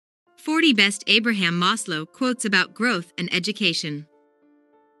40 Best Abraham Maslow Quotes about Growth and Education.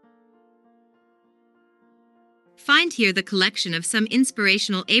 Find here the collection of some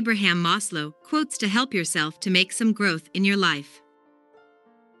inspirational Abraham Maslow quotes to help yourself to make some growth in your life.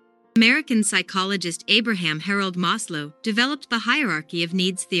 American psychologist Abraham Harold Maslow developed the hierarchy of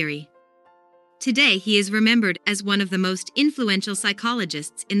needs theory. Today he is remembered as one of the most influential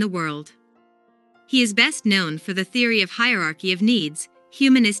psychologists in the world. He is best known for the theory of hierarchy of needs,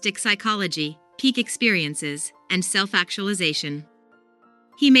 humanistic psychology, peak experiences, and self-actualization.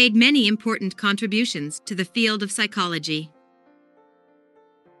 He made many important contributions to the field of psychology.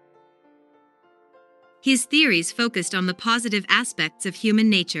 His theories focused on the positive aspects of human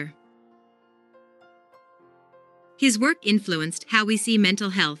nature. His work influenced how we see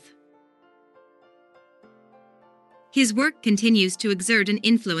mental health. His work continues to exert an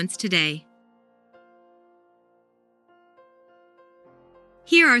influence today.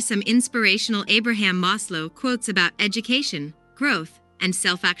 Here are some inspirational Abraham Maslow quotes about education, growth, and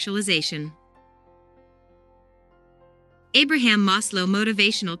self-actualization. Abraham Maslow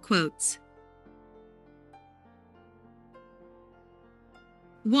Motivational Quotes.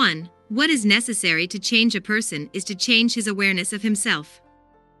 1. What is necessary to change a person is to change his awareness of himself.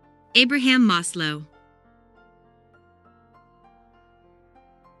 Abraham Maslow.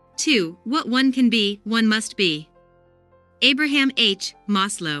 2. What one can be, one must be. Abraham H.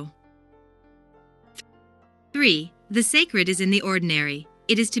 Maslow. 3. The sacred is in the ordinary.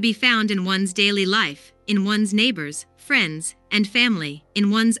 It is to be found in one's daily life, in one's neighbors, friends, and family, in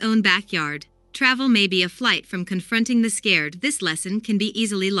one's own backyard. Travel may be a flight from confronting the scared. This lesson can be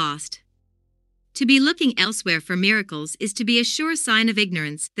easily lost. To be looking elsewhere for miracles is to be a sure sign of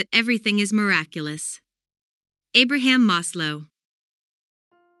ignorance that everything is miraculous. Abraham Maslow.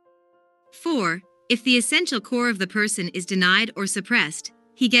 4. If the essential core of the person is denied or suppressed,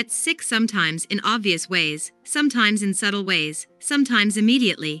 he gets sick, sometimes in obvious ways, sometimes in subtle ways, sometimes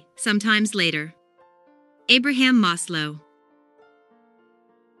immediately, sometimes later. Abraham Maslow.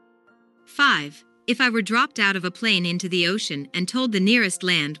 5. If I were dropped out of a plane into the ocean and told the nearest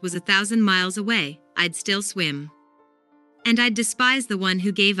land was 1,000 miles away, I'd still swim. And I'd despise the one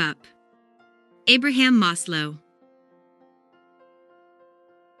who gave up. Abraham Maslow.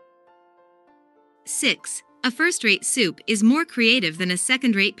 6. A first-rate soup is more creative than a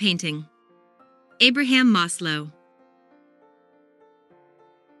second-rate painting. Abraham Maslow.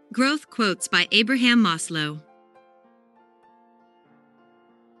 Growth Quotes by Abraham Maslow.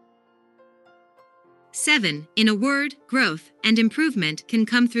 7. In a word, growth and improvement can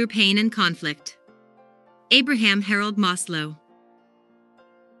come through pain and conflict. Abraham Harold Maslow.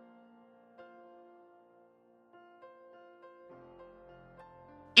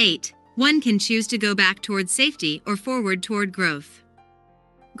 8. One can choose to go back toward safety or forward toward growth.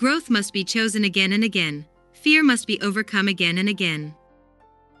 Growth must be chosen again and again. Fear must be overcome again and again.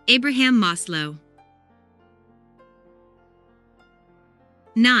 Abraham Maslow.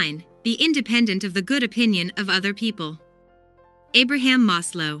 9. Be independent of the good opinion of other people. Abraham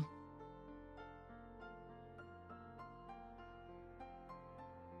Maslow.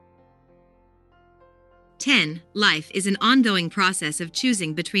 10. Life is an ongoing process of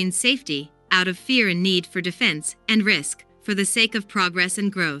choosing between safety, out of fear and need for defense, and risk, for the sake of progress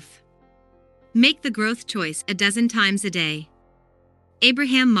and growth. Make the growth choice a dozen times a day.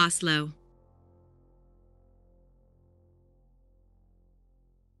 Abraham Maslow.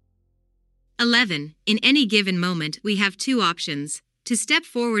 11. In any given moment we have two options, to step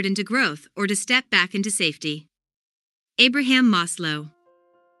forward into growth or to step back into safety. Abraham Maslow.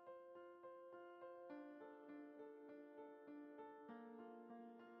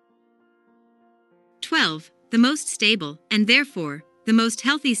 12. The most stable, and therefore, the most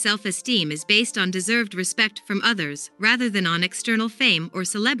healthy self-esteem is based on deserved respect from others rather than on external fame or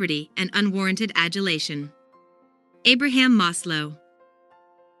celebrity and unwarranted adulation. Abraham Maslow.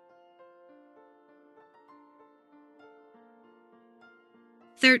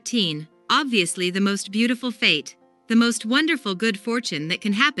 13. Obviously the most beautiful fate, the most wonderful good fortune that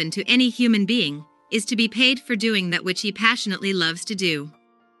can happen to any human being, is to be paid for doing that which he passionately loves to do.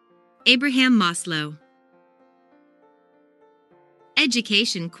 Abraham Maslow.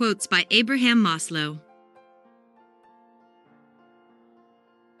 Education Quotes by Abraham Maslow.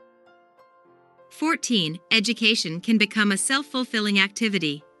 14. Education can become a self-fulfilling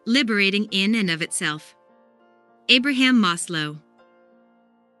activity, liberating in and of itself. Abraham Maslow.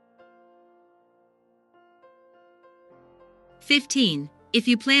 15. If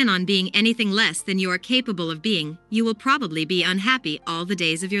you plan on being anything less than you are capable of being, you will probably be unhappy all the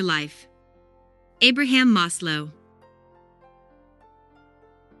days of your life. Abraham Maslow.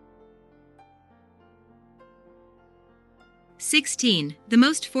 16. The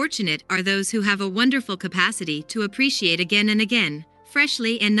most fortunate are those who have a wonderful capacity to appreciate again and again,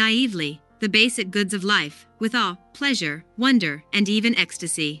 freshly and naively, the basic goods of life, with awe, pleasure, wonder, and even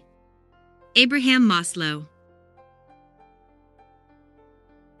ecstasy. Abraham Maslow.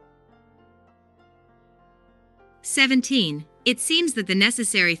 17. It seems that the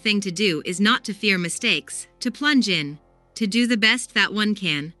necessary thing to do is not to fear mistakes, to plunge in, to do the best that one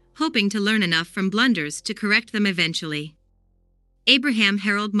can, hoping to learn enough from blunders to correct them eventually. Abraham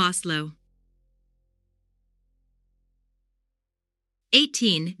Harold Maslow.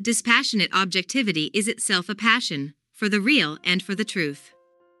 18. Dispassionate objectivity is itself a passion, for the real and for the truth.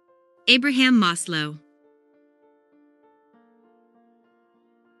 Abraham Maslow.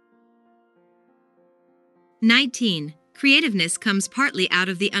 19. Creativeness comes partly out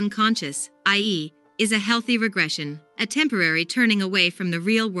of the unconscious, i.e., is a healthy regression, a temporary turning away from the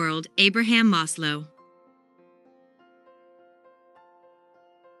real world. Abraham Maslow.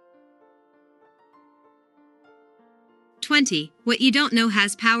 20. What you don't know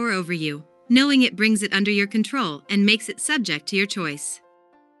has power over you. Knowing it brings it under your control and makes it subject to your choice.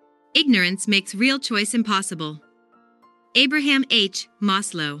 Ignorance makes real choice impossible. Abraham H.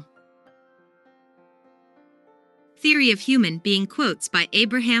 Maslow. Theory of Human Being Quotes by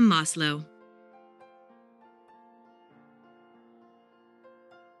Abraham Maslow.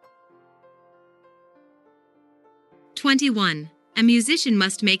 21. A musician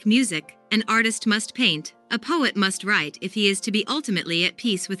must make music, an artist must paint, a poet must write if he is to be ultimately at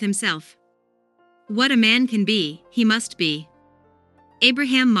peace with himself. What a man can be, he must be.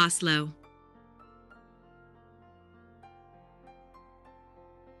 Abraham Maslow.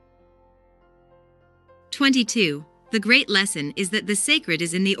 22. The great lesson is that the sacred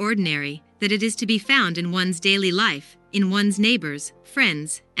is in the ordinary, that it is to be found in one's daily life, in one's neighbors,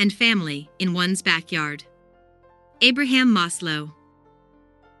 friends, and family, in one's backyard. Abraham Maslow.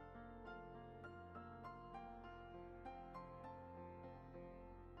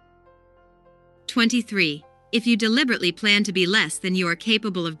 23. If you deliberately plan to be less than you are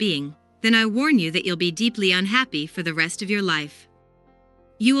capable of being, then I warn you that you'll be deeply unhappy for the rest of your life.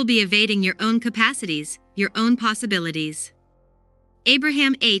 You will be evading your own capacities, your own possibilities.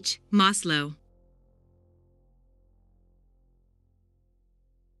 Abraham H. Maslow.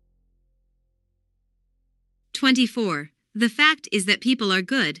 24. The fact is that people are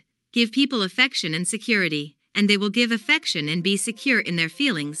good, give people affection and security, and they will give affection and be secure in their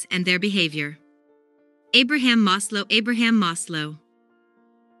feelings and their behavior. Abraham Maslow. Abraham Maslow.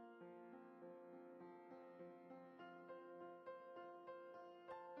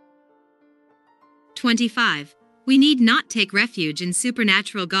 25. We need not take refuge in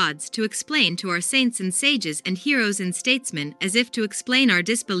supernatural gods to explain to our saints and sages and heroes and statesmen as if to explain our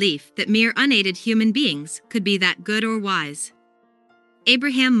disbelief that mere unaided human beings could be that good or wise.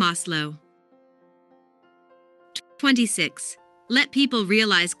 Abraham Maslow. 26. Let people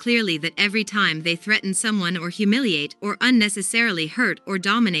realize clearly that every time they threaten someone or humiliate or unnecessarily hurt or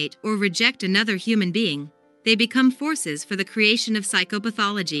dominate or reject another human being, they become forces for the creation of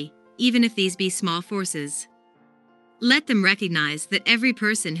psychopathology, even if these be small forces. Let them recognize that every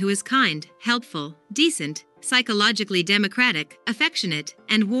person who is kind, helpful, decent, psychologically democratic, affectionate,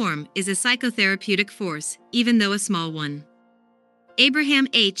 and warm is a psychotherapeutic force, even though a small one. Abraham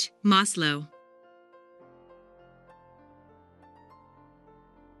H. Maslow.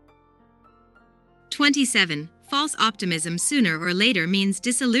 27. False optimism sooner or later means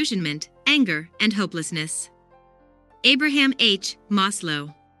disillusionment, anger, and hopelessness. Abraham H.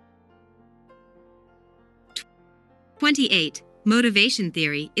 Maslow. 28. Motivation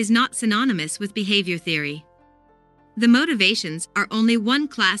theory is not synonymous with behavior theory. The motivations are only one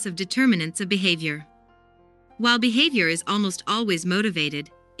class of determinants of behavior. While behavior is almost always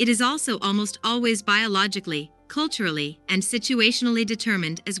motivated, it is also almost always biologically, culturally, and situationally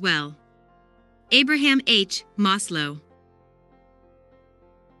determined as well. Abraham H. Maslow.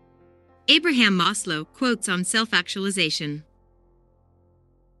 Abraham Maslow quotes on self-actualization.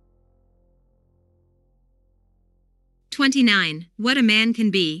 29. What a man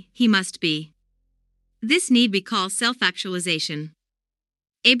can be, he must be. This need we call self-actualization.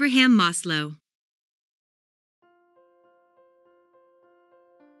 Abraham Maslow.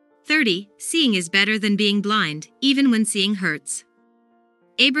 30. Seeing is better than being blind, even when seeing hurts.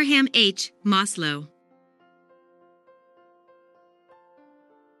 Abraham H. Maslow.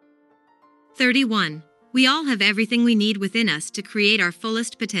 31. We all have everything we need within us to create our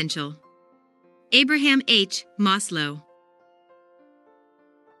fullest potential. Abraham H. Maslow.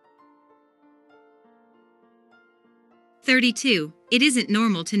 32. It isn't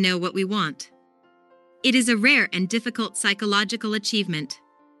normal to know what we want. It is a rare and difficult psychological achievement.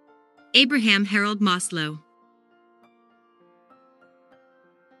 Abraham Harold Maslow.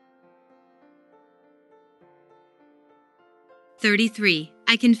 33.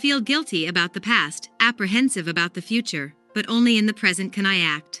 I can feel guilty about the past, apprehensive about the future, but only in the present can I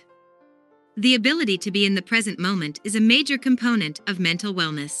act. The ability to be in the present moment is a major component of mental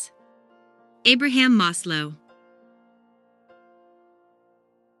wellness. Abraham Maslow.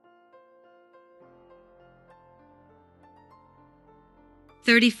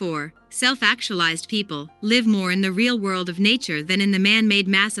 34. Self-actualized people live more in the real world of nature than in the man-made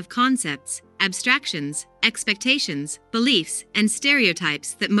mass of concepts, abstractions, expectations, beliefs, and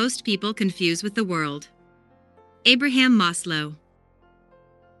stereotypes that most people confuse with the world. Abraham Maslow.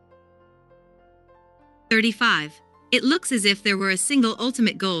 35. It looks as if there were a single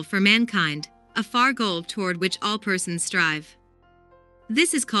ultimate goal for mankind, a far goal toward which all persons strive.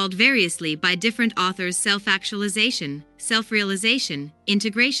 This is called variously by different authors self-actualization, self-realization,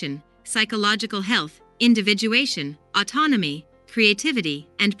 integration, psychological health, individuation, autonomy, creativity,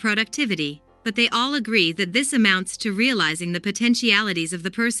 and productivity, but they all agree that this amounts to realizing the potentialities of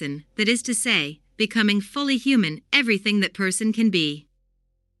the person, that is to say, becoming fully human, everything that person can be.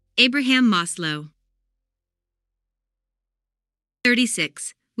 Abraham Maslow.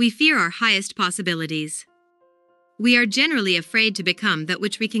 36. We fear our highest possibilities. We are generally afraid to become that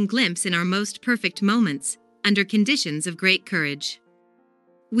which we can glimpse in our most perfect moments, under conditions of great courage.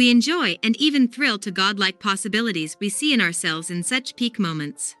 We enjoy and even thrill to godlike possibilities we see in ourselves in such peak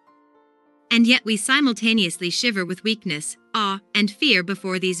moments. And yet we simultaneously shiver with weakness, awe, and fear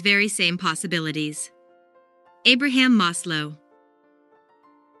before these very same possibilities. Abraham Maslow.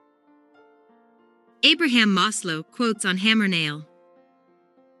 Abraham Maslow quotes on hammer nail.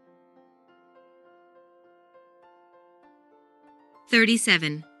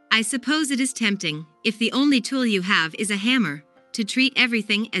 37. I suppose it is tempting, if the only tool you have is a hammer, to treat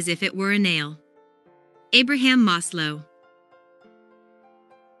everything as if it were a nail. Abraham Maslow.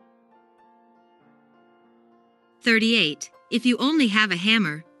 38. If you only have a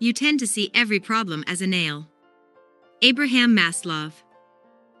hammer, you tend to see every problem as a nail. Abraham Maslow.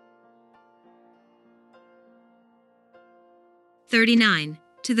 39.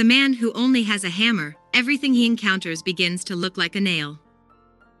 To the man who only has a hammer, everything he encounters begins to look like a nail.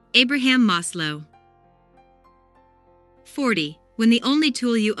 Abraham Maslow. 40. When the only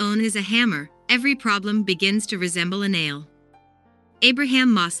tool you own is a hammer, every problem begins to resemble a nail. Abraham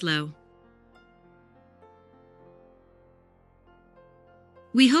Maslow.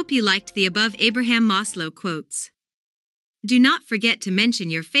 We hope you liked the above Abraham Maslow quotes. Do not forget to mention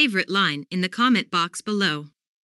your favorite line in the comment box below.